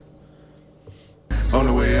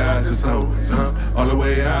out this hoe. On the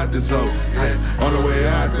way out this hoe. On the way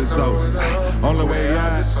out this hoe. On the way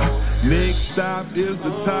out. Next stop is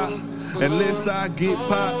the top. Unless I get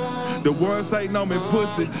popped. The ones ain't on me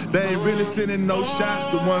pussy. They ain't really sending no shots.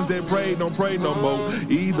 The ones that pray don't pray no more.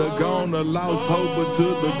 Either gone or lost hope, but to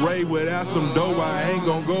the grave without some dough. I ain't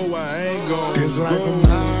gon' go. I ain't gon' go. It's like a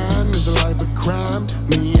line, it's like a crime.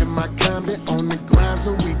 Me and my kind been on the grind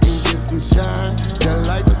so we can get some shine. Just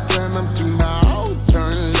like the sun, I'm seeing my old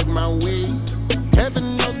turn. Look my way.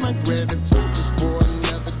 Heaven knows my gratitude just for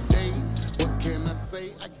another day. What can I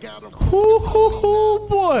say? I got a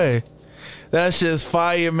boy. That's just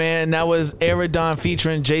fire, man. That was Aerodon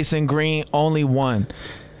featuring Jason Green, Only One.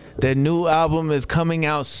 Their new album is coming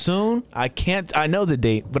out soon. I know the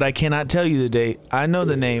date, but I cannot tell you the date. I know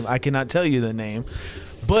the name. I cannot tell you the name.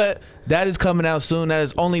 But that is coming out soon. That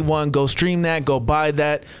is Only One. Go stream that. Go buy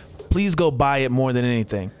that. Please go buy it more than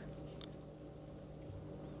anything.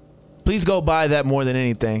 Please go buy that more than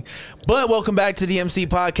anything. But welcome back to the MC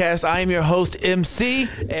Podcast. I am your host, MC.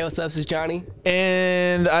 Hey, what's up? This is Johnny.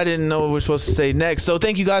 And I didn't know what we're supposed to say next. So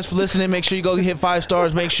thank you guys for listening. Make sure you go hit 5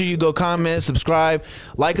 stars. Make sure you go comment, subscribe.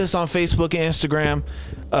 Like us on Facebook and Instagram.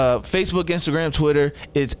 Facebook, Instagram, Twitter.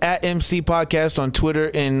 It's at MC Podcast on Twitter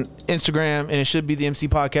and Instagram. And it should be the MC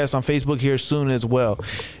Podcast on Facebook here soon as well.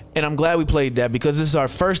 And I'm glad we played that because this is our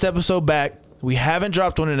first episode back. We haven't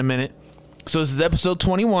dropped one in a minute. So this is episode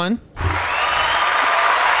 21.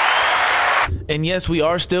 And yes, we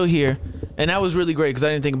are still here. And that was really great because I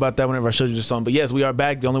didn't think about that whenever I showed you the song. But yes, we are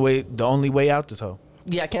back. The only way out this hoe.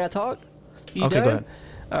 Yeah, can I talk? You okay, done? go ahead.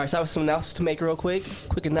 All right, so I have some announcements to make real quick.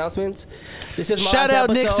 Quick announcements. This is my Shout last out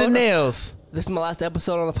episode. Nicks and Nails. This is my last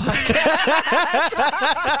episode on the podcast.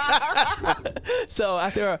 So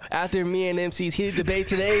after me and MC's heated debate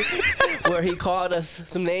today, where he called us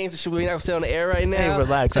some names that we're not gonna say on the air right now. Hey,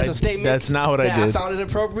 relax. Some statements. That's not what I did. I found it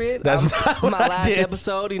appropriate. That's not what my I last did.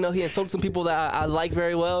 episode. You know, he insulted some people that I like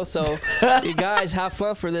very well. So you guys have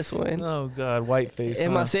fun for this one. Oh God, white face.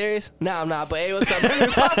 Am I serious? No, I'm not. But hey, what's up,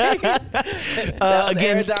 everybody? That was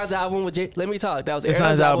again, Aerodon's album with Let Me Talk. That was it's not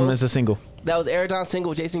his Aerodon's album. It's a single. That was Aerodon's single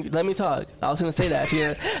with Jason. Let me talk. I was gonna say that.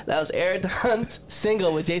 Yeah, that was Aerodon's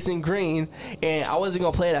single with Jason Green, and I wasn't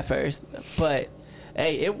gonna play it at first, but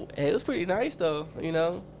hey, it was pretty nice though. You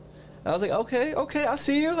know, I was like, okay, I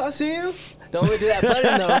see you. Don't really do that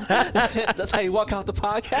button though. That's how you walk out the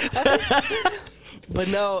podcast. But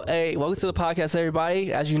no, hey, welcome to the podcast,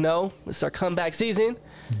 everybody. As you know, it's our comeback season.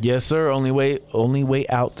 Yes, sir. Only way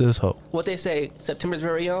out this hoe. What they say, September's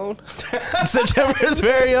very own. September's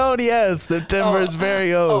very own. Yes, September's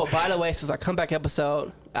very own. Oh, by the way, since our comeback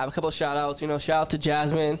episode, I have a couple of shout outs. You know, shout out to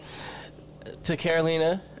Jasmine, to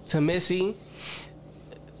Carolina, to Missy,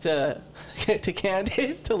 to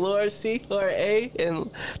Candace, to Laura C, Laura A, and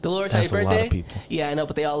Dolores. Happy birthday! A lot of people. Yeah, I know,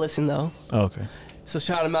 but they all listen though. Okay. So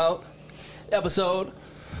shout them out. Episode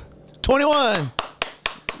 21.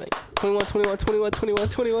 21.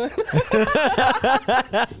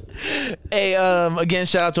 Hey, again,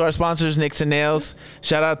 shout out to our sponsors, Nicks and Nails.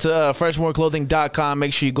 Shout out to freshmoreclothing.com.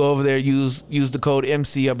 Make sure you go over there, use the code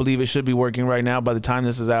MC. I believe it should be working right now by the time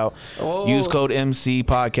this is out. Oh. Use code MC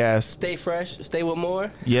podcast. Stay fresh, stay with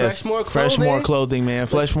more. Yes, Fresh More Clothing, man.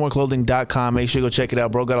 Freshmoreclothing.com. Make sure you go check it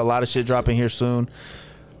out, bro. Got a lot of shit dropping here soon.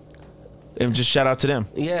 And just shout out to them.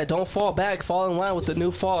 Yeah, don't fall back. Fall in line with the new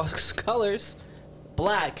fall colors.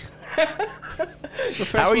 Black.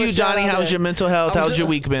 How are you, Johnny? How's your mental health? How's your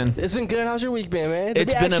week been? It's been good. How's your week been, man?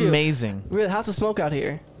 It's been amazing. Really, how's the smoke out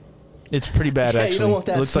here? It's pretty bad, Yeah, you actually. don't want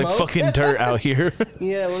that It looks like smoke. fucking dirt out here.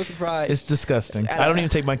 Yeah, what a surprise. It's disgusting. I don't even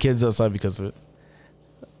take my kids outside because of it.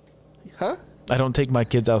 Huh? I don't take my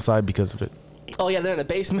kids outside because of it. Oh, yeah, they're in the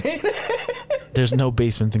basement. There's no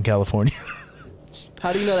basements in California.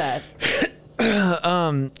 How do you know that?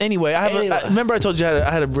 Anyway, I remember I told you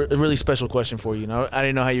I had a really special question for you. I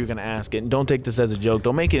didn't know how you were going to ask it. And don't take this as a joke.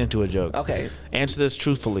 Don't make it into a joke. Okay. Answer this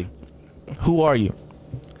truthfully. Who are you?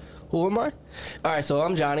 Who am I? All right, so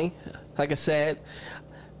I'm Johnny. Like I said,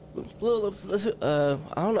 I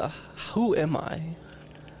don't know. Who am I?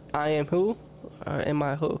 I am who? Or am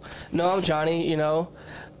I who? No, I'm Johnny, you know,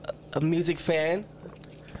 a music fan.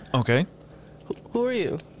 Okay. Who are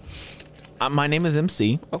you? My name is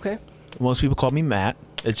MC. Okay. Most people call me Matt.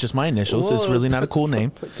 It's just my initials. Whoa. It's really not a cool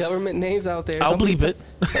name. Government names out there. I'll bleep it.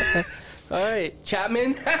 All right,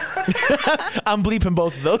 Chapman. I'm bleeping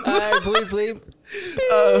both of those. All right, bleep.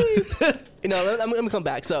 You know, let me come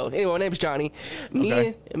back. So, anyway, my name's Johnny. Me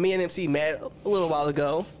and MC met a little while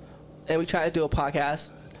ago, and we tried to do a podcast,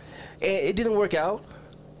 and it didn't work out.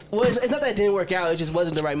 Well, it's not that it didn't work out. It just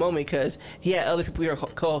wasn't the right moment because he had other people we were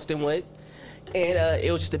co-hosting with. And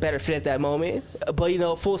it was just a better fit at that moment. But, you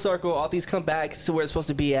know, full circle, all things come back to where it's supposed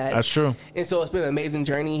to be at. That's true. And so it's been an amazing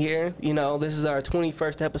journey here. You know, this is our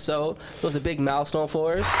 21st episode, so it's a big milestone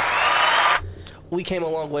for us. We came a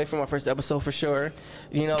long way from our first episode for sure.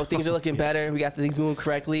 You know, things are looking better. We got the things moving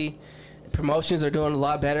correctly. Promotions are doing a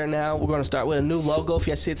lot better now. We're going to start with a new logo. If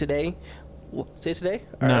you guys see it today. See it today?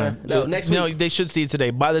 No, next week. No, they should see it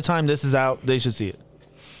today. By the time this is out, they should see it.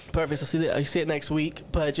 Perfect. So see it next week.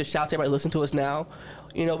 But just shout out to everybody listening to us now.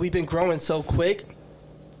 You know, we've been growing so quick,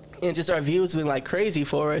 and just our views have been like crazy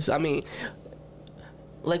for us. I mean,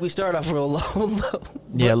 like we started off real low.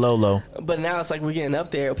 Yeah, low. But now it's like we're getting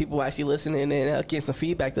up there. People actually listening and getting some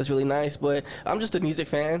feedback that's really nice. But I'm just a music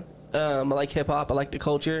fan. I like hip hop. I like the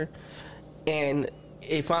culture, and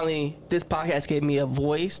this podcast gave me a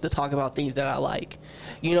voice to talk about things that I like,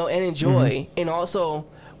 you know, and enjoy, and also.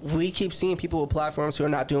 We keep seeing people with platforms who are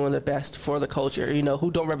not doing the best for the culture, you know, who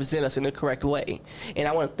don't represent us in the correct way. And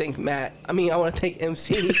I want to thank I want to thank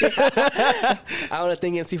MC. I want to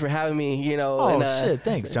thank MC for having me, you know. Oh, and, shit.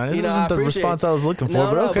 Thanks, Johnny. This you know, isn't the response I was looking for,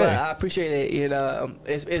 but okay. But I appreciate it. You know,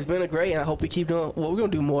 it's been a great, and I hope we keep doing, well, we're going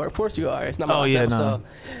to do more. Of course you are. It's not my myself, so.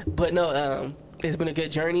 But no, it's been a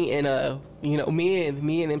good journey, and you know, me and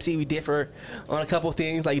MC, we differ on a couple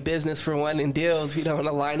things, like business for one, and deals. We don't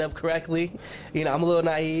line up correctly. You know, I'm a little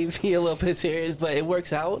naive, he a little bit serious, but it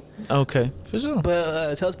works out. Okay, for sure.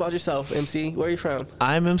 But tell us about yourself, MC. Where are you from?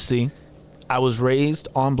 I'm MC. I was raised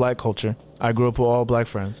on black culture. I grew up with all black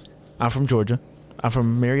friends. I'm from Georgia. I'm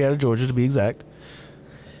from Marietta, Georgia, to be exact.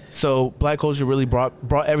 So black culture really brought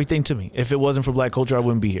everything to me. If it wasn't for black culture, I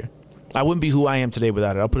wouldn't be here. I wouldn't be who I am today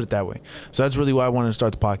without it. I'll put it that way. So that's really why I wanted to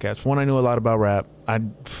start the podcast. For one, I knew a lot about rap. I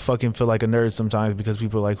fucking feel like a nerd sometimes because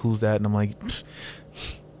people are like, who's that? And I'm like,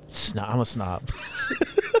 I'm a snob.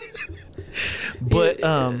 But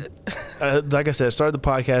like I said, I started the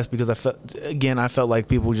podcast because I felt like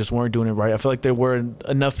people just weren't doing it right. I felt like there were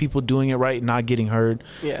enough people doing it right and not getting heard.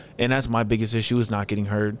 Yeah. And that's my biggest issue, is not getting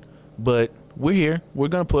heard. But we're here. We're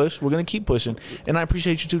going to push. We're going to keep pushing. And I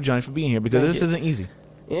appreciate you too, Johnny, for being here, because this isn't easy.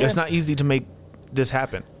 Yeah. It's not easy to make this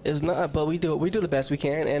happen. It's not, but we do the best we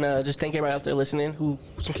can, and just thank everybody out there listening who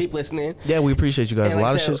keep listening. Yeah, we appreciate you guys. And a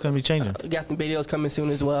lot of shit's gonna be changing. We got some videos coming soon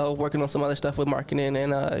as well. Working on some other stuff with marketing,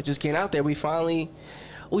 and just getting out there. We finally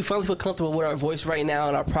feel comfortable with our voice right now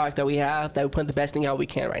and our product that we have. That we put the best thing out we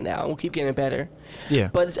can right now, and we'll keep getting better.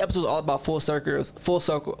 Yeah. But this episode is all about full circles.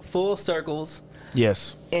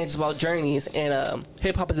 Yes. And it's about journeys, and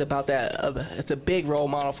hip hop is about that. It's a big role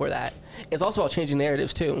model for that. It's also about changing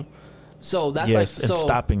narratives too. So that's and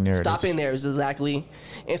stopping narratives. Stopping narratives, exactly.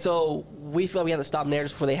 And so we feel we have to stop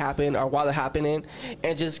narratives before they happen or while they're happening,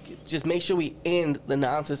 and just make sure we end the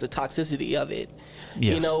nonsense, the toxicity of it.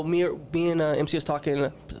 Yes. You know, me and MC was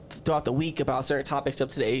talking throughout the week about certain topics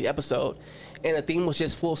of today's episode, and the theme was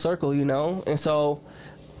just full circle, you know. And so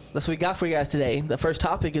that's what we got for you guys today. The first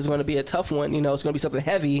topic is going to be a tough one. You know, it's going to be something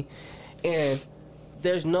heavy, and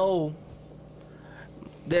there's no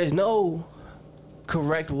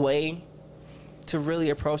correct way to really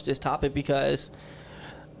approach this topic, because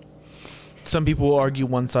some people will argue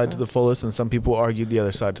one side to the fullest and some people will argue the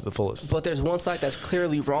other side to the fullest. But there's one side that's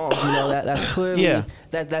clearly wrong, you know, that's clearly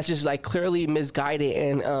that's just like clearly misguided,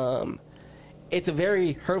 and it's a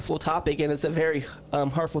very hurtful topic, and it's a very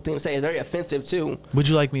hurtful thing to say. It's very offensive too. Would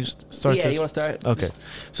you like me to start? Yeah, this? You want to start? Okay.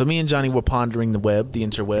 So me and Johnny were pondering the web, the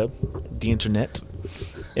interweb, the internet,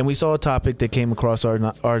 and we saw a topic that came across our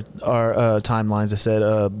timelines that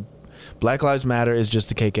said Black Lives Matter is just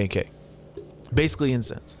the KKK. Basically, in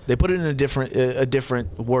sense, they put it in a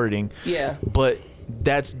different wording. Yeah. But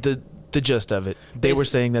that's the gist of it. They were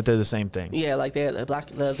saying that they're the same thing. Yeah, like the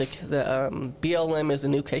BLM is the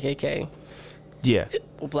new KKK. Yeah.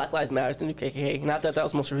 Black Lives Matter is the new KKK. Not that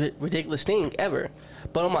was the most ridiculous thing ever.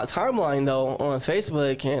 But on my timeline, though, on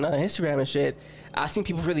Facebook and Instagram and shit, I seen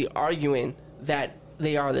people really arguing that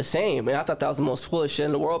they are the same. And I thought that was the most foolish shit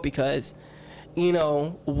in the world, because, you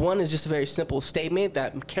know, one is just a very simple statement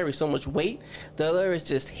that carries so much weight. The other is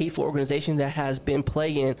just hateful organization that has been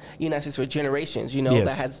plaguing the United States for generations, you know, yes.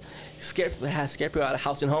 that has scared people out of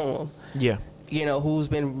house and home. Yeah. You know, who's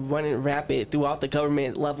been running rapid throughout the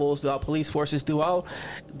government levels, throughout police forces, throughout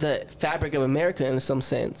the fabric of America in some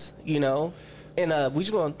sense, you know? And we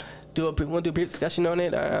just want to do a brief discussion on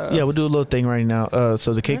it? Yeah, we'll do a little thing right now.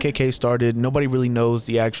 So the KKK started, nobody really knows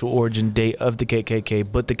the actual origin date of the KKK,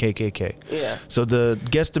 but the KKK. Yeah. So the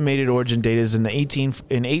guesstimated origin date is in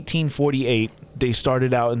 1848. They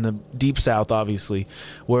started out in the deep South, obviously,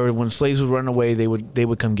 where when slaves would run away, they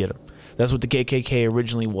would come get them. That's what the KKK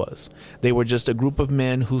originally was. They were just a group of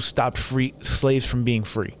men who stopped slaves from being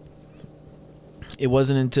free. It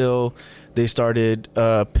wasn't until they started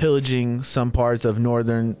pillaging some parts of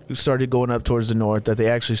started going up towards the north, that they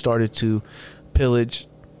actually started to pillage,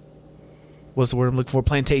 what's the word I'm looking for,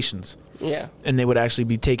 plantations. Yeah. And they would actually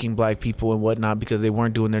be taking black people and whatnot because they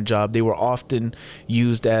weren't doing their job. They were often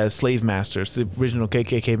used as slave masters. The original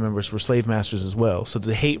KKK members were slave masters as well. So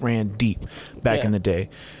the hate ran deep back in the day.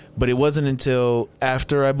 But it wasn't until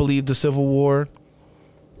after, I believe, the Civil War.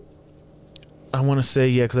 I want to say,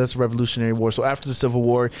 yeah, because that's the Revolutionary War. So after the Civil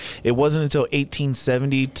War, it wasn't until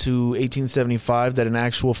 1870 to 1875 that an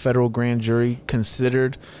actual federal grand jury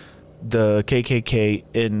considered the KKK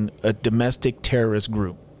in a domestic terrorist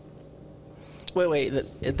group. Wait,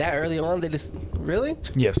 that early on, they just really?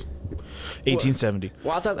 Yes, 1870.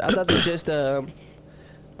 Well, I thought they just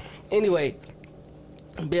anyway.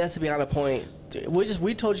 But that's to be on the point.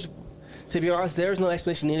 We told you. To be honest, there was no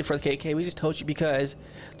explanation needed for the KKK. We just told you because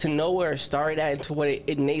to know where it started at and to what it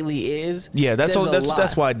innately is. Yeah, that's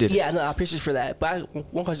why I did it. Yeah, no, I appreciate you for that. But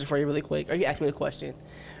one question for you, really quick. Or you asked me the question,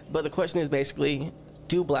 but the question is basically,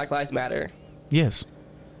 do Black Lives Matter? Yes,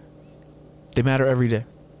 they matter every day.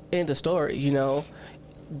 End of story. You know,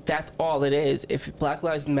 that's all it is. If Black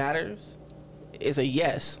Lives Matters is a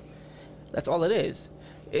yes, that's all it is.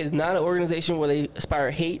 It's not an organization where they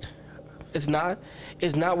aspire hate. It's not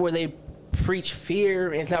where they preach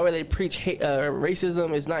fear. It's not where they preach hate,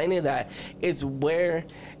 racism. It's not any of that. It's where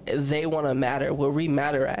they want to matter, where we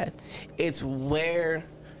matter at. It's where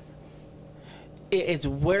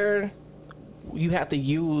you have to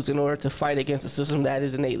use in order to fight against a system that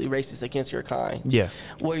is innately racist against your kind. Yeah.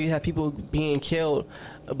 Where you have people being killed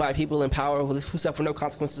by people in power who suffer no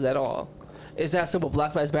consequences at all. Is that simple?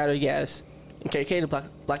 Black Lives Matter, yes. In KKK, Black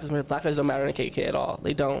Lives don't matter in KKK at all.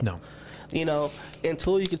 They don't. No. You know,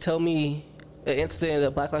 until you could tell me an incident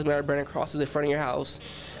of Black Lives Matter burning crosses in front of your house,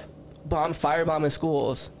 firebombing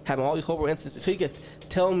schools, having all these horrible instances, so you could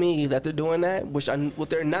tell me that they're doing that, what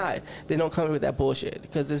they're not, they don't come in with that bullshit,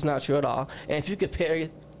 because it's not true at all. And if you compare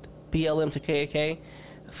BLM to KKK,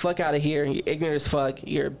 fuck out of here. You're ignorant as fuck.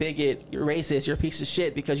 You're a bigot. You're racist. You're a piece of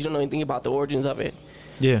shit because you don't know anything about the origins of it.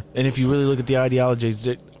 Yeah, and if you really look at the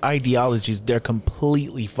ideologies, they're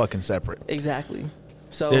completely fucking separate. Exactly.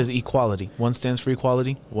 So there's equality. One stands for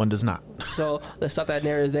equality, one does not. So let's stop that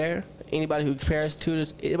narrative there. Anybody who compares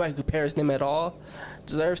them at all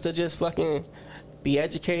deserves to just fucking be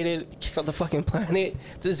educated, kicked off the fucking planet.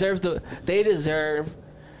 They deserve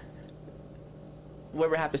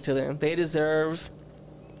whatever happens to them. They deserve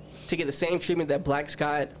to get the same treatment that blacks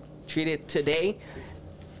got treated today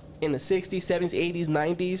in the 60s, 70s, 80s,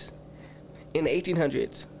 90s, in the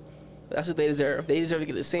 1800s. That's what they deserve. They deserve to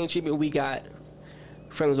get the same treatment we got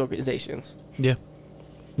from those organizations. Yeah.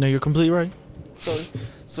 No, you're completely right.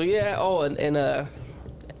 So yeah. Oh, and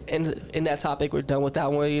in that topic, we're done with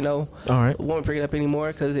that one. You know. All right. We won't bring it up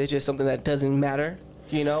anymore because it's just something that doesn't matter.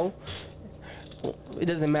 You know. It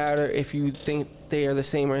doesn't matter if you think they are the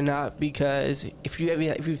same or not, because if you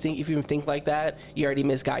even think like that, you're already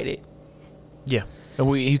misguided. Yeah.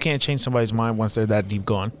 And you can't change somebody's mind once they're that deep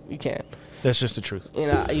gone. You can't. That's just the truth.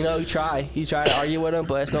 And you try to argue with them,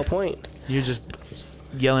 but it's no point. You're just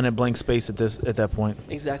yelling at blank space at that point.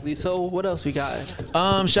 Exactly. So what else we got?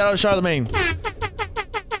 Shout out to Charlemagne.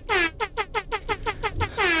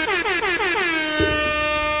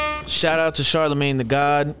 Shout out to Charlemagne the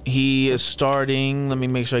God. He is starting, let me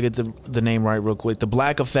make sure I get the name right real quick, the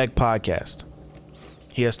Black Effect Podcast.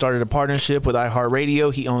 He has started a partnership with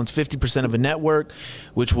iHeartRadio. He owns 50% of a network,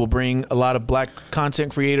 which will bring a lot of black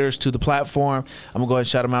content creators to the platform. I'm going to go ahead and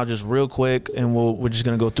shout him out just real quick, and we're just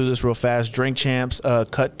going to go through this real fast. Drink Champs,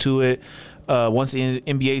 cut to it. Once the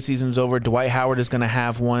NBA season is over, Dwight Howard is going to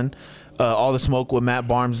have one. All the Smoke with Matt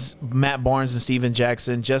Barnes and Steven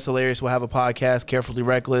Jackson. Just Hilarious will have a podcast. Carefully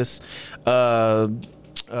Reckless.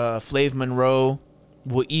 Flav Monroe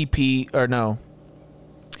will EP, or no.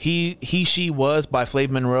 She Was by Flav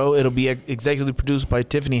Monroe. It'll be executively produced by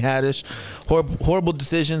Tiffany Haddish. Horrible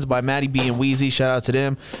Decisions by Maddie B and Wheezy. Shout out to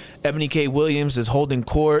them. Ebony K. Williams is holding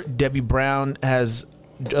court. Debbie Brown has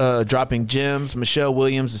dropping gems. Michelle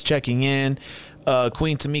Williams is checking in.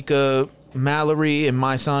 Queen Tamika Mallory and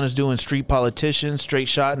My Son is doing Street Politician. Straight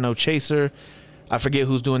Shot, No Chaser. I forget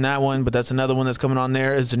who's doing that one, but that's another one that's coming on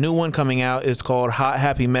there. It's a new one coming out. It's called Hot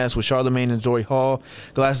Happy Mess with Charlemagne and Zori Hall.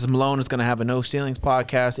 Glasses Malone is going to have a No Ceilings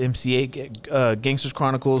podcast. MCA Gangsters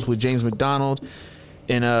Chronicles with James McDonald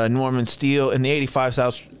and Norman Steele. And the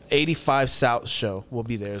 85 South show will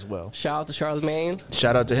be there as well. Shout out to Charlemagne.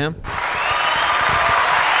 Shout out to him.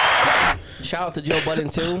 Shout out to Joe Budden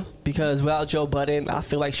too, because without Joe Budden, I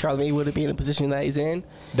feel like Charlemagne wouldn't be in the position that he's in.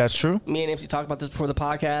 That's true. Me and MC talked about this before the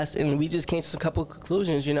podcast, and we just came to a couple of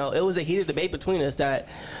conclusions. You know, it was a heated debate between us that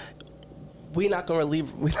we're not gonna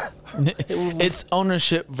leave. It's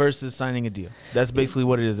ownership versus signing a deal. That's basically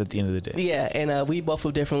what it is at the end of the day. Yeah, and we both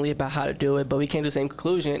feel differently about how to do it, but we came to the same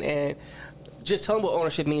conclusion. And just tell them what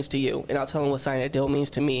ownership means to you, and I'll tell them what signing a deal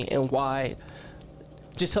means to me, and why.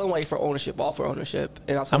 Just tell them why you're for ownership, all for ownership,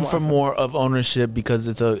 and I'll tell them I'm for more of ownership because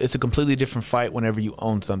it's a completely different fight whenever you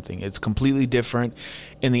own something. It's completely different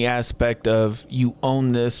in the aspect of you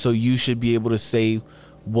own this, so you should be able to say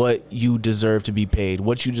what you deserve to be paid,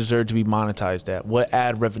 what you deserve to be monetized at, what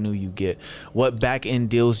ad revenue you get, what back end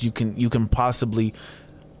deals you can possibly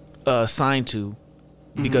sign to.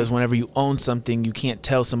 Because whenever you own something, you can't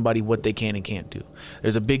tell somebody what they can and can't do.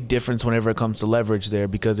 There's a big difference whenever it comes to leverage there,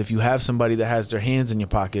 because if you have somebody that has their hands in your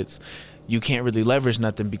pockets, you can't really leverage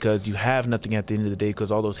nothing because you have nothing at the end of the day,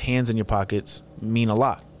 because all those hands in your pockets mean a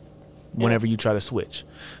lot whenever you try to switch.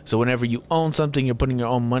 So whenever you own something, you're putting your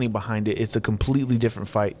own money behind it. It's a completely different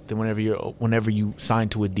fight than whenever you sign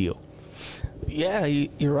to a deal. Yeah,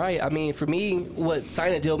 you're right. I mean, for me, what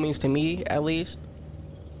signing a deal means to me, at least,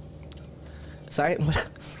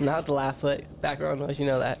 not the laugh, but background noise, you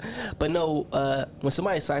know that. But no, when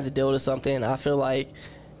somebody signs a deal to something, I feel like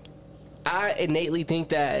I innately think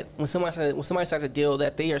that when somebody signs a deal,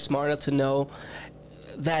 that they are smart enough to know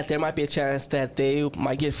that there might be a chance that they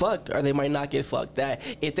might get fucked or they might not get fucked. That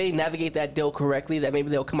if they navigate that deal correctly, that maybe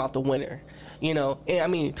they'll come out the winner. You know, and I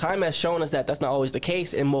mean, time has shown us that that's not always the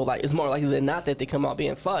case, and it's more likely than not that they come out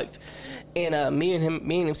being fucked. And me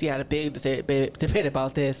and MC had a big debate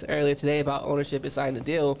about this earlier today about ownership and signing a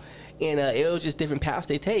deal, and it was just different paths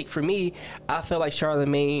they take. For me, I felt like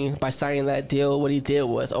Charlamagne, by signing that deal, what he did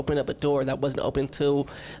was open up a door that wasn't open to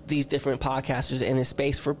these different podcasters and a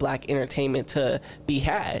space for black entertainment to be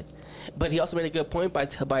had. But he also made a good point by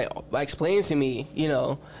explaining to me,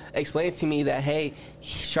 that, hey,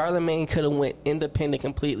 Charlamagne could have went independent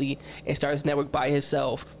completely and started his network by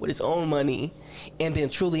himself with his own money, and then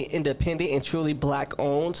truly independent and truly black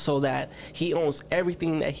owned, so that he owns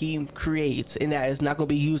everything that he creates, and that is not going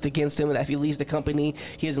to be used against him, and that if he leaves the company,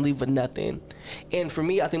 he doesn't leave with nothing. And for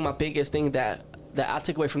me, I think my biggest thing that I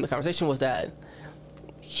took away from the conversation was that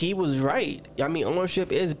he was right. I mean,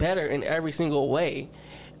 ownership is better in every single way.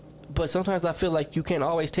 But sometimes I feel like you can't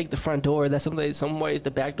always take the front door. That some ways the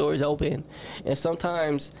back door is open, and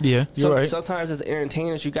sometimes you're right. Sometimes as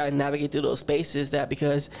entertainers, you gotta navigate through those spaces. That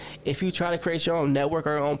because if you try to create your own network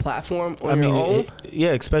or your own platform on your own,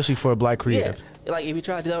 especially for a black creative, like if you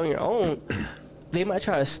try to do that on your own, they might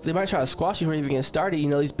try to squash you before you even get started. You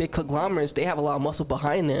know, these big conglomerates, they have a lot of muscle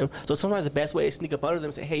behind them. So sometimes the best way is to sneak up under them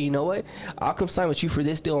and say, hey, you know what? I'll come sign with you for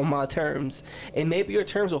this deal on my terms. And maybe your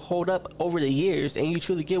terms will hold up over the years and you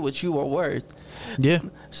truly get what you are worth. Yeah.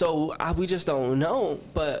 So we just don't know.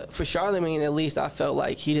 But for Charlamagne, at least, I felt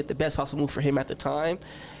like he did the best possible move for him at the time.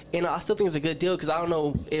 And I still think it's a good deal because I don't know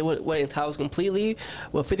what it entitles completely.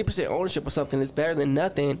 Well, 50% ownership or something is better than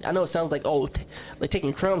nothing. I know it sounds like, like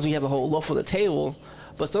taking crumbs when you have a whole loaf on the table.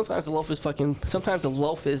 But sometimes the loaf is sometimes the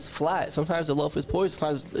loaf is flat. Sometimes the loaf is poison.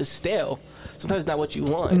 Sometimes it's stale. Sometimes it's not what you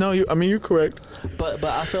want. No, you're correct. But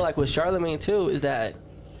I feel like with Charlamagne, too, is that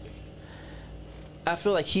I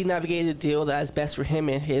feel like he navigated a deal that is best for him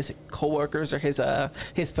and his coworkers or his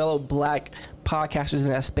fellow black podcasters in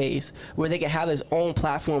that space, where they can have his own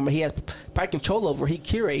platform where he has pride control over, where he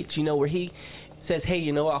curates, where he says,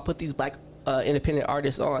 hey, I'll put these black independent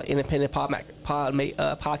artists on, independent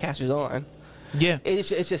podcasters on. Yeah. It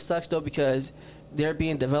just sucks, though, because they're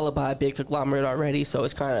being developed by a big conglomerate already, so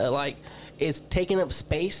it's kind of like it's taking up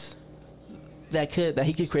space that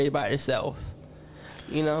he could create by himself,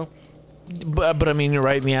 But I mean, you're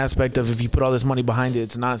right in the aspect of if you put all this money behind it,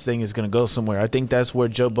 it's not saying it's going to go somewhere. I think that's where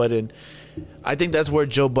Joe Budden and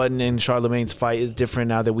Charlamagne's fight is different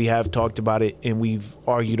now that we have talked about it and we've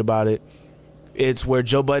argued about it. It's where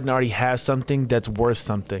Joe Budden already has something that's worth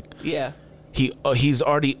something. Yeah. He's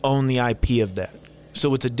already owned the IP of that.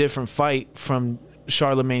 So it's a different fight from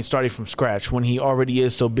Charlamagne starting from scratch when he already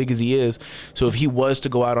is so big as he is. So if he was to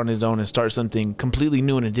go out on his own and start something completely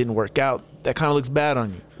new and it didn't work out, that kind of looks bad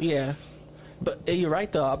on you. Yeah. But you're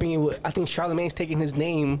right, though. I mean, I think Charlamagne's taking his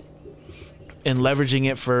name and leveraging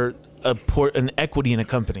it for an equity in a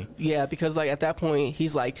company. Yeah, because like at that point,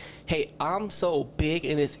 he's like, hey, I'm so big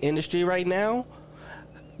in this industry right now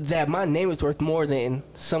that my name is worth more than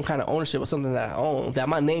some kind of ownership or something that I own. That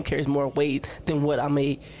my name carries more weight than what I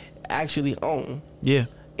may actually own. Yeah,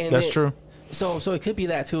 that's true. So it could be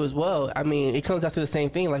that too as well. I mean, it comes down to the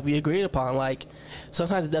same thing, like we agreed upon. Like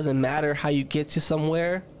sometimes it doesn't matter how you get to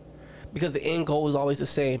somewhere, because the end goal is always the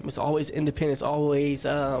same. It's always independent. It's always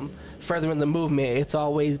furthering the movement. It's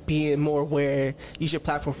always being more aware. Use your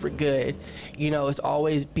platform for good. It's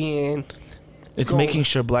always being It's making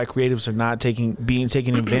sure black creatives are not being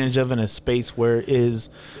taken advantage of in a space where it is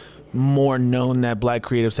more known that black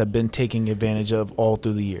creatives have been taking advantage of all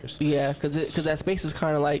through the years. Yeah, because that space is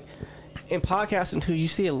kind of like, in podcasting too, you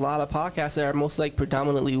see a lot of podcasts that are most like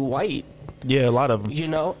predominantly white. Yeah, a lot of them. You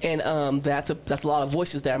know, and that's a lot of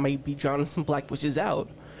voices that might be drowning some black voices out.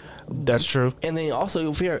 That's true. And then also,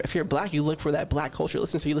 if you're black, you look for that black culture. You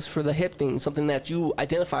listen for the hip things, something that you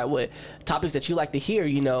identify with, topics that you like to hear.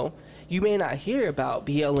 You know, you may not hear about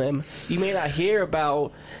BLM. You may not hear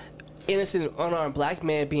about innocent unarmed black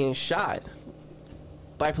man being shot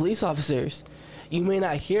by police officers. You may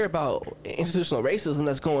not hear about institutional racism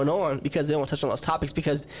that's going on because they don't touch on those topics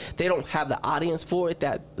because they don't have the audience for it,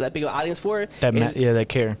 that big of an audience for it. That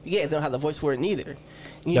care. Yeah, they don't have the voice for it neither.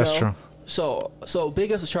 That's true. So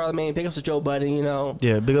big ups to Charlamagne, big ups to Joe Budden, you know.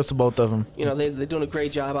 Yeah, big ups to both of them. You know, they're doing a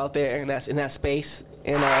great job out there in that space.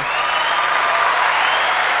 And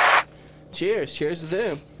cheers to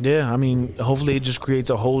them. Yeah, I mean, hopefully it just creates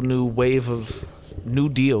a whole new wave of new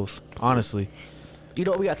deals, honestly. You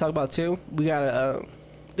know what we got to talk about, too? We got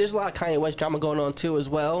there's a lot of Kanye West drama going on, too, as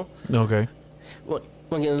well. Okay. Want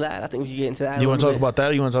to get into that? I think we should get into that. You want to talk about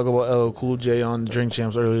that, or you want to talk about LL Cool J on Drink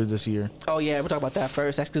Champs earlier this year? Oh, yeah, we'll talk about that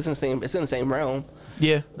first. That's because it's in the same realm.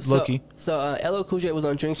 Yeah, lucky. So LL Cool J was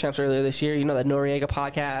on Drink Champs earlier this year. You know that Noriega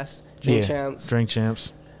podcast, Drink Champs. Drink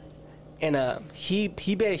Champs. And he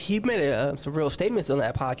made some real statements on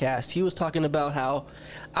that podcast. He was talking about how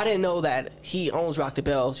I didn't know that he owns Rock the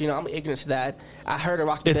Bells. You know, I'm ignorant to that. I heard of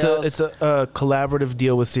Rock the Bells. It's a collaborative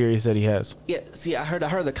deal with Sirius that he has. Yeah, see, I heard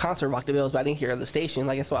the concert Rock the Bells, but I didn't hear the station.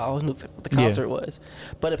 Like, that's why I always knew what the concert was.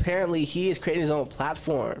 But apparently, he is creating his own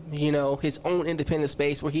platform. You know, his own independent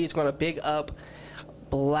space where he's going to big up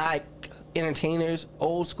black entertainers,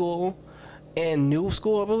 old school and new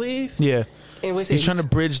school, I believe. Yeah. He's trying to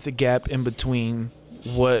bridge the gap in between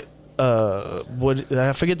what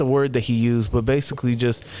I forget the word that he used, but basically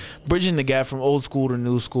just bridging the gap from old school to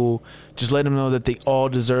new school. Just let them know that they all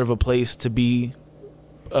deserve a place to be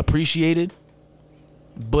appreciated,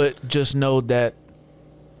 but just know that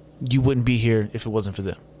you wouldn't be here if it wasn't for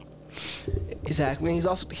them. Exactly. And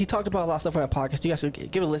he talked about a lot of stuff on that podcast. You guys should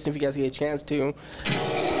give it a listen if you guys get a chance to.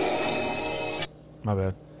 My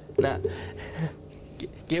bad. Nah.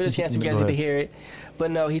 Give it a chance if you guys get to hear it. But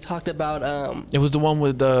no, he talked about it was the one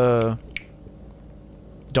with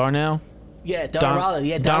Darnell? Yeah, Donald Rollins.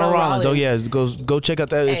 Yeah, Donald Rollins. Oh yeah, go check out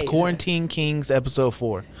that. It's Quarantine Kings episode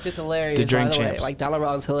 4. It's hilarious. The Drink Champs. Like Donald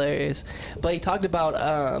Rollins, hilarious. But he talked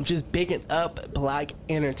about just bigging up black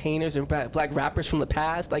entertainers and black rappers from the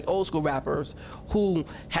past, like old school rappers who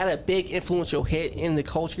had a big influential hit in the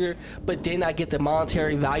culture, but did not get the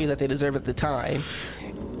monetary value that they deserve at the time.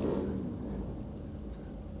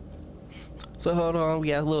 So hold on, we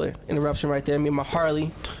got a little interruption right there. Me and my Harley.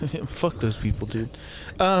 Fuck those people, dude.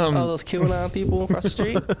 All those QAnon people across the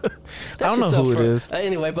street. I don't know who it is.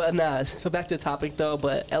 Anyway, but nah. So back to the topic though.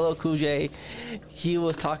 But LL Cool J, he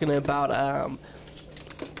was talking about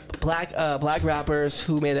black rappers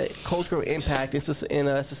who made a cultural impact in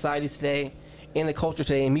society today, in the culture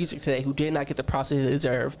today, in music today, who did not get the props they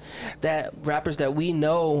deserve. That rappers that we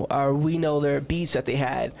know their beats that they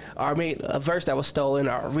had are made a verse that was stolen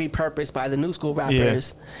or repurposed by the new school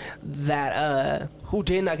rappers that who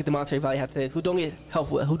did not get the monetary value today, who don't get help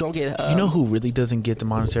with, who don't get. You know who really doesn't get the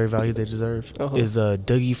monetary value they deserve is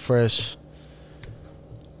Dougie Fresh.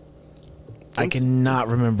 I cannot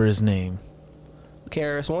remember his name.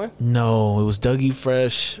 KRS-One? No, it was Dougie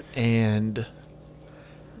Fresh and.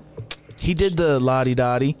 He did the Lottie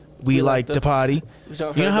Dottie. We like the potty.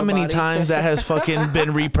 You know how many times that has fucking been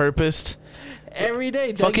repurposed? Every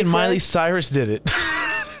day. Fucking Miley Cyrus did it.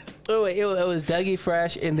 Oh wait, it was Dougie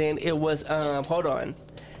Fresh, and then it was hold on,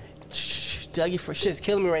 Dougie Fresh. Shit's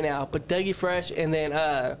killing me right now. But Dougie Fresh, and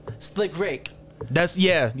then Slick Rick. That's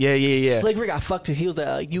yeah. Slick Rick, I fucked it. He was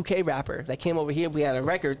a UK rapper that came over here. We had a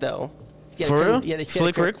record though. For real? Yeah,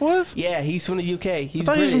 Slick Rick was? Yeah, he's from the UK. I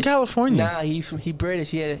thought he was from California. Nah, he British.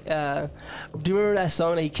 He had, do you remember that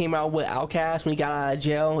song that he came out with Outkast when he got out of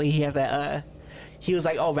jail? He had that. He was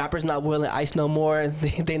like, "Oh, rappers not wearing ice no more.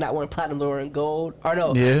 They not wearing platinum. They're wearing gold. Or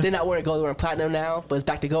no, they're not wearing gold. They're wearing platinum now. But it's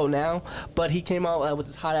back to gold now." But he came out with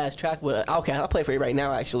this hot ass track with Outkast. I'll play it for you right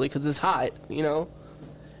now, actually, because it's hot. You know.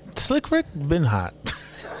 Slick Rick been hot.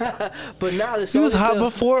 But now this he was hot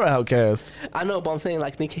before Outkast. I know, but I'm saying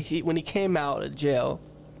like when he came out of jail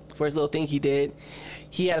for his little thing he did,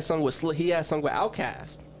 he had a song with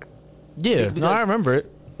Outkast. Yeah, no, I remember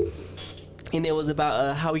it. And it was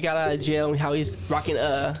about how he got out of jail and how he's rocking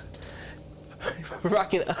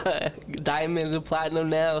diamonds and platinum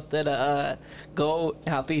now instead of gold.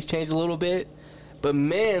 How things changed a little bit. But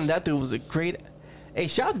man, that dude was a great. Hey,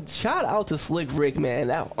 shout out to Slick Rick, man.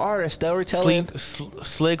 That artist storytelling.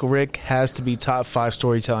 Slick Rick has to be top 5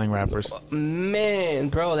 storytelling rappers. Man,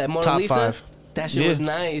 bro, that Mona Top Lisa, 5. that shit Yeah. was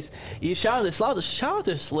nice. You shout out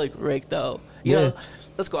to Slick Rick though. You Yeah. know,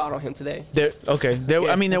 let's go out on him today.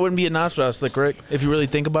 I mean, there wouldn't be a Nas without Slick Rick if you really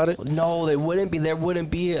think about it. No, there wouldn't be. There wouldn't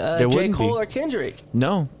be J. wouldn't Cole be. or Kendrick.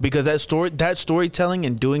 No, because that storytelling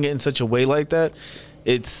and doing it in such a way like that,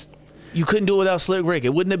 you couldn't do it without Slick Rick.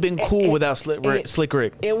 It wouldn't have been cool without Slick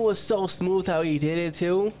Rick. It was so smooth how he did it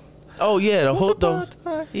too. Oh yeah, the whole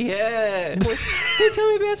Yeah. Hey, tell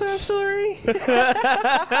me a bedtime story.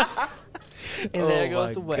 And there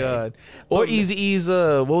goes the way. God. Or Eazy-E's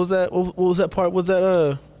what was that? What was that part? Was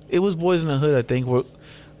that it was Boys in the Hood, I think,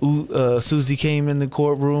 where Susie came in the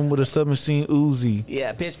courtroom with a submachine Uzi.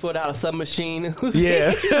 Yeah, bitch pulled out a submachine.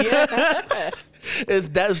 Yeah. Yeah. It's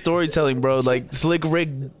that storytelling, bro. Like Slick Rick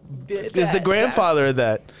is the grandfather of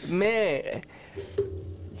that. Man,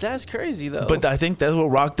 that's crazy though. But I think that's what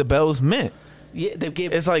Rock the Bells meant. yeah, they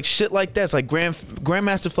gave. It's like shit like that. It's like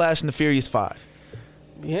Grandmaster Flash and the Furious 5.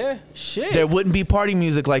 Yeah, shit. There wouldn't be party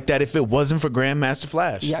music like that if it wasn't for Grandmaster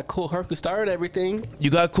Flash. You got Cool Herc who started everything. You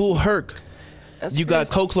got Cool Herc. That's You got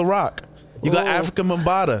crazy. Coke La Rock. You got Ooh. Africa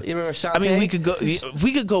Mambata. You remember I mean, Shantae?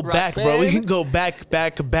 we could go back, bro. We Roxanne? can go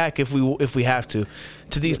back if we have to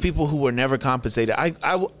these people who were never compensated.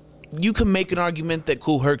 You can make an argument that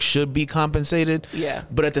Cool Herc should be compensated. Yeah.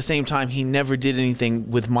 But at the same time, he never did anything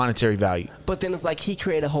with monetary value. But then it's like he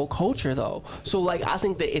created a whole culture though. So like I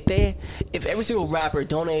think that if every single rapper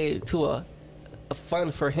donated to a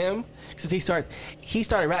fund for him, because he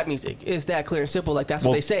started rap music. It's that clear and simple. Like that's what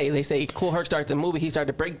Well- they say. They say Cool Herc started the movie. He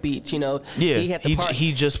started break beats. You know. Yeah. He had the part.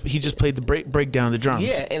 He just played the breakdown of the drums.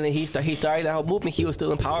 Yeah, and then he started that whole movement. He was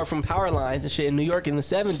still in power from power lines and shit in New York in the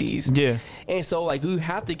 70s. Yeah. And so like you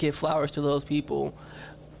have to give flowers to those people.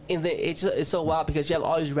 And then it's so wild because you have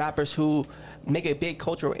all these rappers who make a big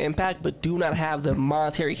cultural impact but do not have the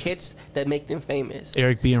monetary hits that make them famous.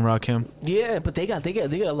 Eric B and Rakim. Yeah, but they got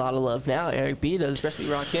a lot of love now. Eric B does, especially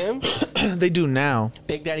Rakim, They do now,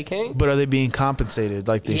 Big Daddy Kane. but are they being compensated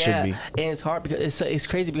like they should be? And it's hard because it's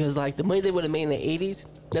crazy because like the money they would have made in the 80s,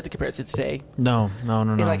 nothing compared to today. No.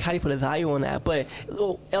 And like, how do you put a value on that? But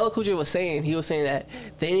LL Cool J was saying that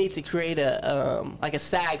they need to create a like a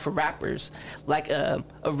SAG for rappers, like a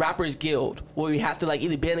rappers guild where you have to like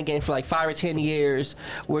either be in the game for like 5 or 10 years,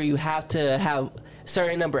 where you have to have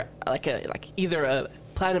certain number like either a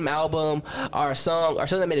platinum album or a song or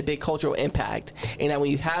something that made a big cultural impact, and that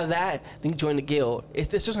when you have that, then you join the guild. It's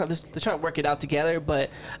just they're trying to work it out together, but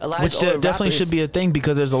a lot Which of older definitely rappers, should be a thing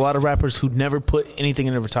because there's a lot of rappers who never put anything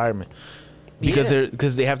in their retirement because Yeah.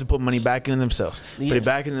 they have to put money back into themselves, put Yeah. it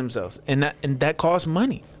back into themselves, and that costs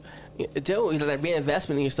money. do like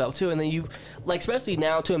reinvestment in yourself too, and then you like especially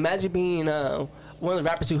now to imagine being one of the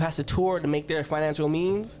rappers who has to tour to make their financial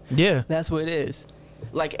means. Yeah, That's what it is.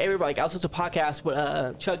 Like everybody, like I was listening to a podcast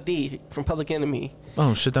with Chuck D from Public Enemy.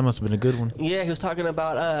 Oh shit, that must have been a good one. Yeah, he was talking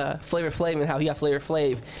about Flavor Flav and how he got Flavor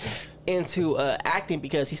Flav into acting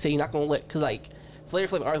because he said you're not gonna let because like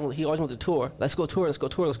Flavor Flav he always wants to tour. Let's go touring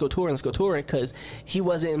because he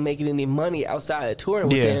wasn't making any money outside of touring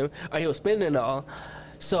with Yeah. them, or he was spending it all.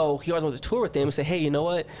 So he always wanted to tour with them and say, hey, you know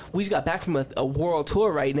what? We just got back from a world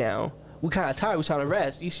tour right now. We kind of tired. We're trying to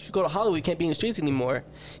rest. You should go to Hollywood. You can't be in the streets anymore.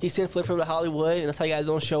 He sent Flip from to Hollywood, and that's how he got his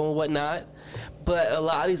own show and whatnot. But a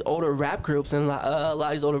lot of these older rap groups and a lot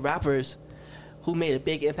of these older rappers who made a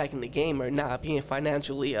big impact in the game are not being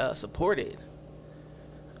financially supported.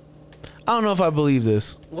 I don't know if I believe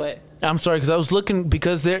this. What? I'm sorry because I was looking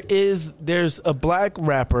because there's a black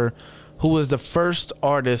rapper who was the first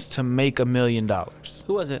artist to make $1 million.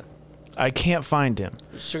 Who was it? I can't find him.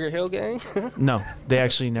 Sugar Hill Gang? No, they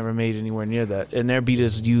actually never made anywhere near that, and their beat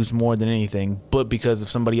is used more than anything, but because of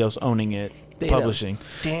somebody else owning it, They know. publishing.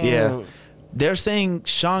 Damn. Yeah, they're saying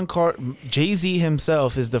Jay-Z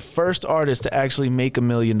himself is the first artist to actually make $1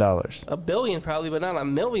 million. $1 billion probably, but not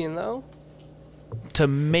 $1 million though. To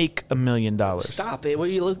make $1 million. Stop it. Where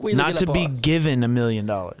you look? Where you Not to looking be up given $1 million.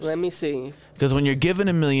 Let me see. Because when you're given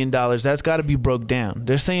 $1 million, that's got to be broke down.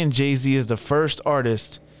 They're saying Jay-Z is the first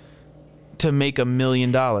artist to make $1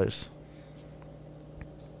 million.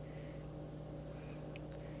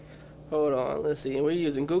 Hold on. Let's see. We're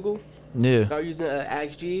using Google. Yeah. Are you using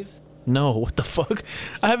Ask Jeeves? No, what the fuck?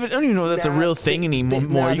 I don't even know if that's a Nah, real thing anymore.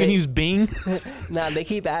 nah, You can they- use Bing. Nah, they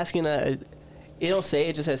keep asking. It don't say.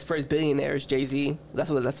 It just says first billionaire is Jay-Z. That's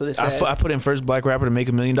what it says. I put in first black rapper to make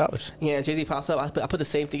 $1 million. Yeah, Jay-Z pops up. I put the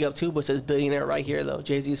same thing up too, but it says billionaire right here though.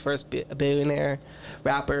 Jay-Z's first billionaire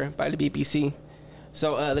rapper by the BBC.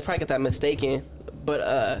 So they probably got that mistaken.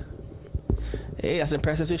 But Hey, that's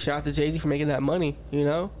impressive too. Shout out to Jay-Z for making that money, you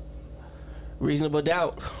know? Reasonable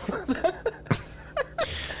doubt.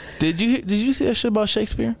 Did you see that shit about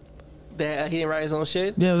Shakespeare? That he didn't write his own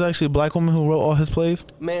shit? Yeah, it was actually a black woman who wrote all his plays.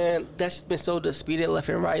 Man, that's been so disputed left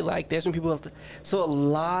and right. Like, there's been people, so a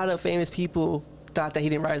lot of famous people thought that he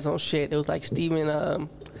didn't write his own shit. It was like Stephen,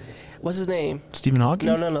 what's his name? Stephen Hawking?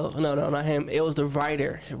 No, not him. It was the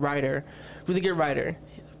writer, really good writer.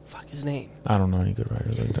 Fuck his name. I don't know any good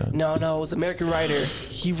writers like that. No, it was an American writer.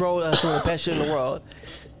 He wrote some of the best shit in the world.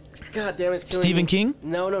 God damn it, it's killing Stephen me. King?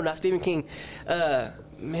 No, not Stephen King.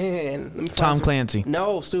 Man. Let me Tom Clancy.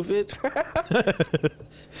 No, stupid.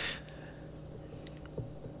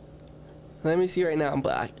 Let me see right now.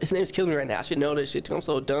 But his name's killing me right now. I should know this shit too. I'm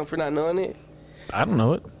so dumb for not knowing it. I don't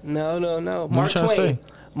know it. No. What Mark you trying to Twain.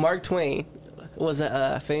 say? Mark Twain was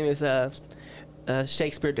a famous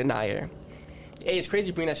Shakespeare denier. Hey, it's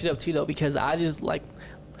crazy to bring that shit up too, though, because I just like.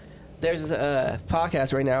 There's a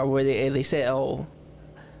podcast right now where they say, "Oh,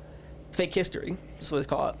 fake history." That's what it's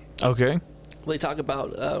called. Okay. Where they talk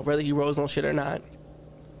about whether he wrote his own shit or not.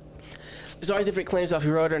 There's always different claims of if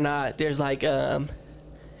he wrote it or not. There's like one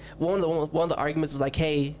of the arguments was like,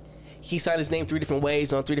 hey, he signed his name 3 different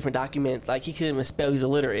ways on 3 different documents. Like, he couldn't even spell. He's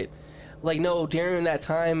illiterate. Like, no, during that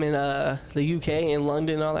time in the UK and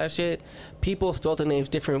London and all that shit, people spelled their names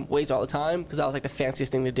different ways all the time because that was like the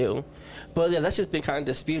fanciest thing to do. But yeah, that's just been kind of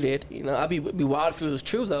disputed. You know, I'd be wild if it was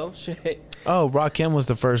true though. Shit. Oh, Rakim was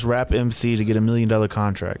the first rap MC to get $1 million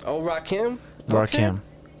contract. Oh, Rakim. Rakim.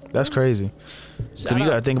 That's crazy. So you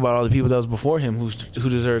got to think about all the people that was before him who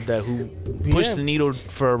deserved that, who pushed the needle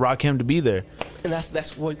for Rakim to be there. And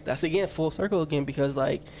that's again full circle again, because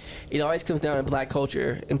like it always comes down to black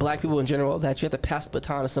culture and black people in general that you have to pass the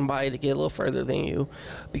baton to somebody to get a little further than you.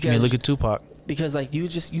 Because I mean, look at Tupac. Because like you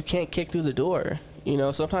can't kick through the door. You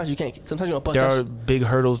know, sometimes you can't. Sometimes you want to bust. There are big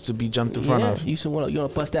hurdles to be jumped in front of. You want to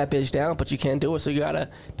bust that bitch down, but you can't do it. So you gotta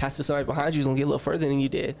pass to somebody behind you who's gonna get a little further than you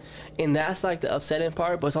did. And that's like the upsetting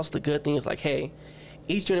part, but it's also the good thing. Is like, hey,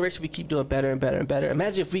 each generation we keep doing better and better and better.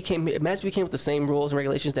 Imagine if we came with the same rules and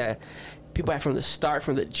regulations that people had from the start,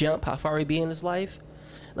 from the jump. How far we'd be in this life.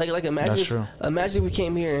 Like imagine if we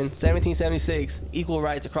came here in 1776, equal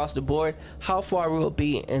rights across the board. How far we will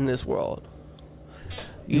be in this world.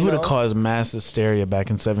 You would have caused mass hysteria back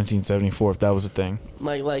in 1774 if that was a thing.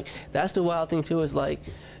 Like that's the wild thing too, is like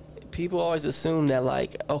people always assume that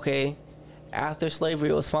like, okay, after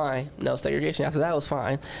slavery it was fine. No, segregation after that was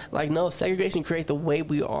fine. Like, no, segregation created the way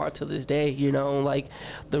we are to this day. You know, like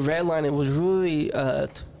the redlining was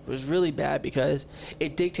really bad because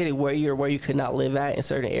it dictated where you could not live at in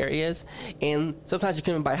certain areas, and sometimes you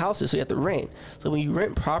couldn't buy houses, so you have to rent. So when you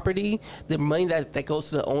rent property, the money that goes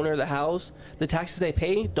to the owner of the house, the taxes they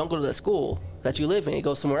pay don't go to the school that you live in, it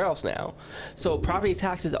goes somewhere else now. So property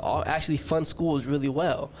taxes all actually fund schools really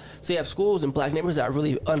well. So you have schools in black neighborhoods that are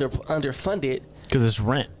really underfunded. Because it's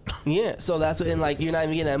rent. Yeah, so that's and like you're not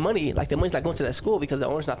even getting that money. Like the money's not going to that school because the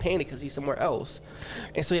owner's not paying it because he's somewhere else.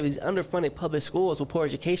 And so you have these underfunded public schools with poor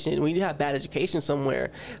education. And when you have bad education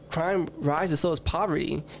somewhere, crime rises. So does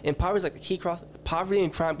poverty. And poverty is like the key cross. Poverty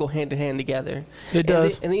and crime go hand in hand together. It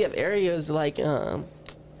does. And then you have areas like I don't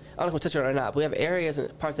know if we'll touch on it or not, but we have areas in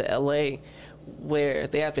parts of LA where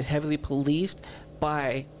they have been heavily policed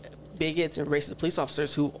by bigots and racist police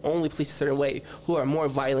officers who only police a certain way, who are more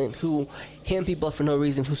violent, who hand people up for no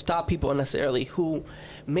reason, who stop people unnecessarily, who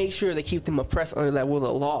make sure they keep them oppressed under that will of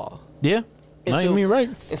the law. Yeah. You're right.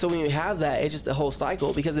 And so when you have that, it's just a whole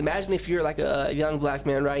cycle. Because imagine if you're like a young black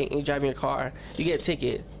man, right, and you're driving your car, you get a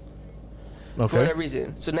ticket. Okay. For whatever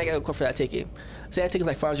reason. So now you got to go court for that ticket. Say that ticket's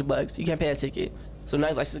like $500. You can't pay that ticket. So now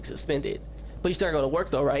your license is suspended. But you still gotta go to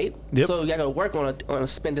work though, right? Yep. So you gotta go to work on a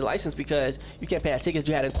suspended license because you can't pay that ticket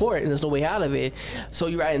you had in court and there's no way out of it. So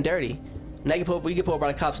you're riding dirty. Now you get pulled over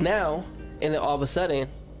by the cops now, and then all of a sudden,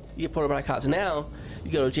 you get pulled over by the cops now,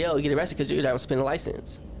 you go to jail, you get arrested because you're driving a suspended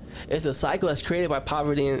license. It's a cycle that's created by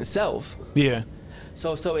poverty in itself. Yeah.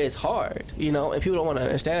 So it's hard, you know, and people don't want to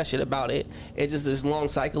understand shit about it. It's just this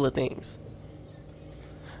long cycle of things.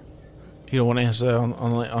 You don't want to answer that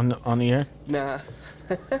on the air? Nah.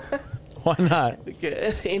 Why not?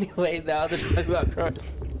 Good. Anyway, that was talk about crime.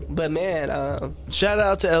 But man, shout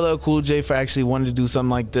out to LL Cool J for actually wanting to do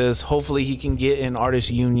something like this. Hopefully he can get an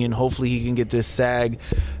artist union. Hopefully he can get this SAG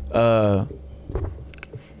pot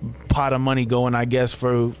of money going, I guess,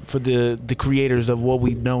 for the creators of what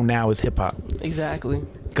we know now as hip hop. Exactly.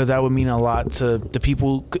 Because that would mean a lot to the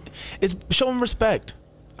people. It's showing respect,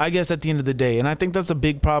 I guess, at the end of the day. And I think that's a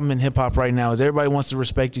big problem in hip hop right now is everybody wants to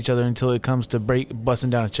respect each other until it comes to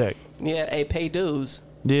busting down a check. Yeah, hey, pay dues.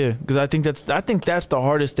 Yeah, because I think that's the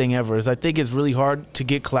hardest thing ever. Is I think it's really hard to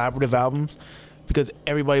get collaborative albums because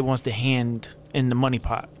everybody wants to hand in the money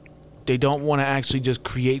pot. They don't want to actually just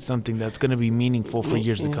create something that's going to be meaningful for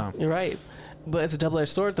years to come. You're right, but it's a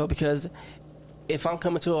double-edged sword though, because if I'm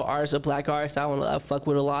coming to an artist, a black artist, I want to fuck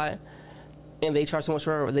with a lot, and they charge so much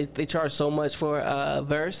for they charge so much for a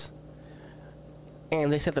verse,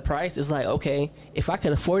 and they set the price. It's like, okay, if I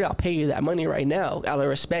could afford it, I'll pay you that money right now out of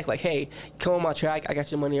respect. Like, hey, come on my track, I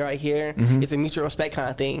got your money right here. Mm-hmm. It's a mutual respect kind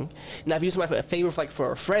of thing. Now, if you do something like a favor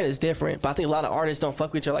for a friend, it's different. But I think a lot of artists don't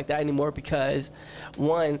fuck with each other like that anymore because,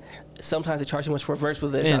 one, sometimes they charge too much for a verse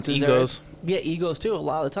with it. And egos. Yeah, egos too, a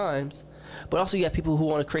lot of the times. But also you have people who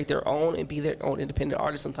want to create their own and be their own independent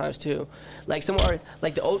artists sometimes too. Like some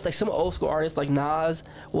old school artists like Nas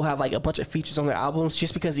will have like a bunch of features on their albums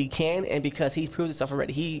just because he can and because he's proved himself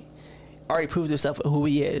already. He already proved himself who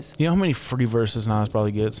he is. You know how many free verses Nas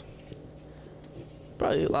probably gets?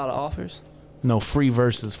 Probably a lot of offers. No, free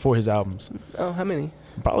verses for his albums. Oh, how many?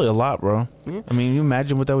 Probably a lot, bro. Yeah. I mean, you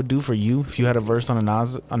imagine what that would do for you if you had a verse on a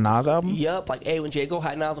Nas album? Yup. Like, hey, when J. Cole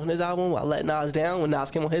had Nas on his album, I Let Nas Down, when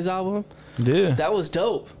Nas came on his album. Yeah. That was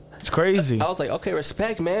dope. It's crazy. I was like, okay,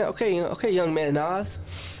 respect, man. Okay, young man Nas.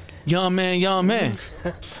 Young man.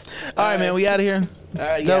 All right, man, we out of here. All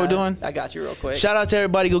right, Is that what we're doing? I got you real quick. Shout out to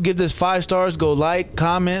everybody. Go give this 5 stars. Go like,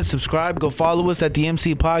 comment, subscribe. Go follow us at the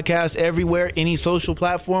MC Podcast everywhere, any social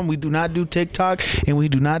platform. We do not do TikTok and we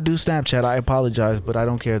do not do Snapchat. I apologize, but I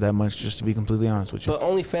don't care that much, just to be completely honest with you. But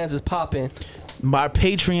OnlyFans is popping. My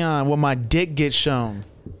Patreon, where my dick gets shown.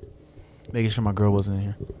 Making sure my girl wasn't in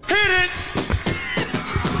here. Hit it!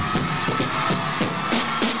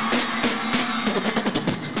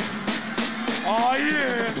 Oh,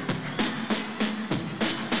 yeah.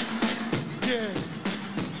 Yeah.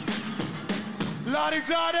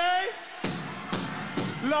 Lottie-dottie.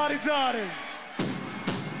 Lottie-dottie.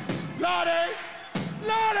 Lottie.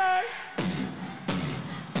 Lottie.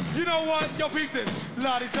 You know what? Yo, peep this.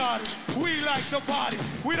 Lottie-dottie. We like to party.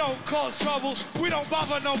 We don't cause trouble. We don't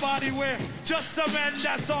bother nobody. We're just some men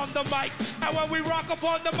that's on the mic. And when we rock up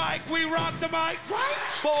on the mic, we rock the mic. Right?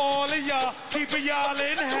 For all of y'all, keeping y'all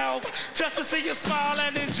in health. Just to see you smile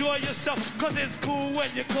and enjoy yourself. Cause it's cool when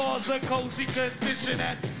you cause a cozy condition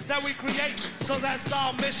that we create. So that's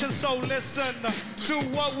our mission. So listen to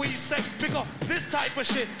what we say. Because this type of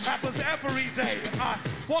shit happens every day. I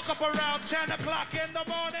woke up around 10 o'clock in the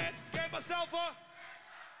morning. Gave myself a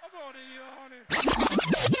morning, you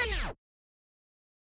honey.